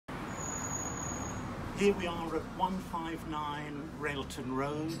Here we are at 159 Railton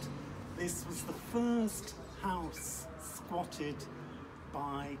Road. This was the first house squatted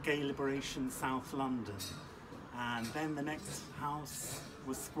by Gay Liberation South London, and then the next house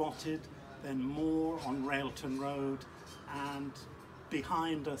was squatted, then more on Railton Road, and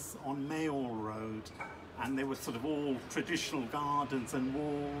behind us on Mayall Road, and they were sort of all traditional gardens and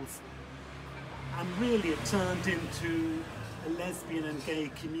walls, and really it turned into a lesbian and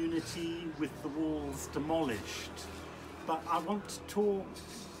gay community with the walls demolished. But I want to talk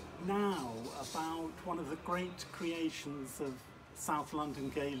now about one of the great creations of South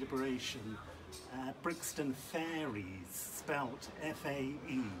London Gay Liberation, Brixton Faeries, spelt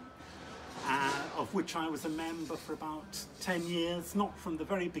F-A-E, of which I was a member for about 10 years, not from the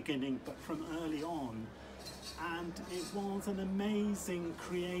very beginning, but from early on. And it was an amazing,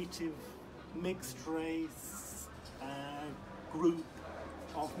 creative, mixed race group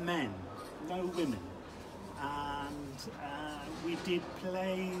of men, no women. And we did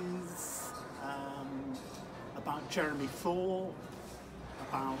plays about Jeremy Thorpe,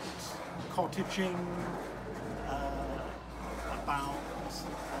 about cottaging, about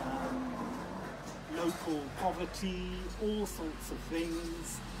local poverty, all sorts of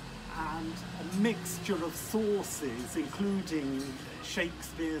things, and a mixture of sources, including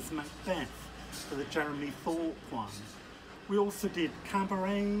Shakespeare's Macbeth for the Jeremy Thorpe one. We also did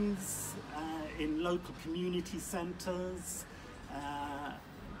cabarets in local community centres,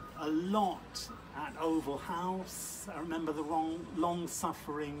 a lot at Oval House. I remember the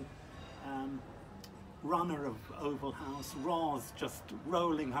long-suffering runner of Oval House, Roz, just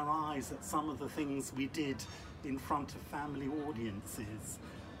rolling her eyes at some of the things we did in front of family audiences,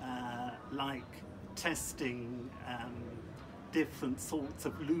 like testing different sorts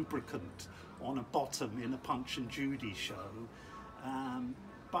of lubricant on a bottom in a Punch and Judy show.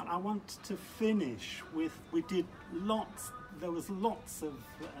 But I want to finish with, there was lots of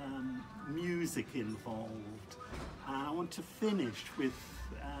music involved. I want to finish with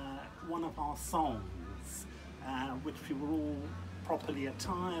one of our songs, which we were all properly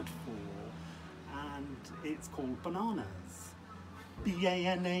attired for, and it's called Bananas.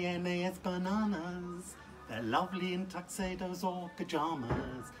 B-A-N-A-N-A-S, bananas. They're lovely in tuxedos or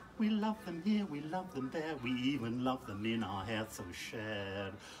pajamas. We love them here, we love them there, we even love them in our hair, so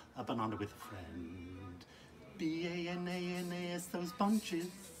share a banana with a friend. B-A-N-A-N-A-S, those bunches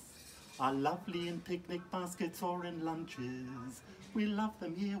are lovely in picnic baskets or in lunches. We love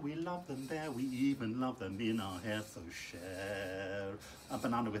them here, we love them there, we even love them in our hair, so share a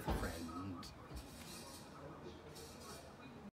banana with a friend.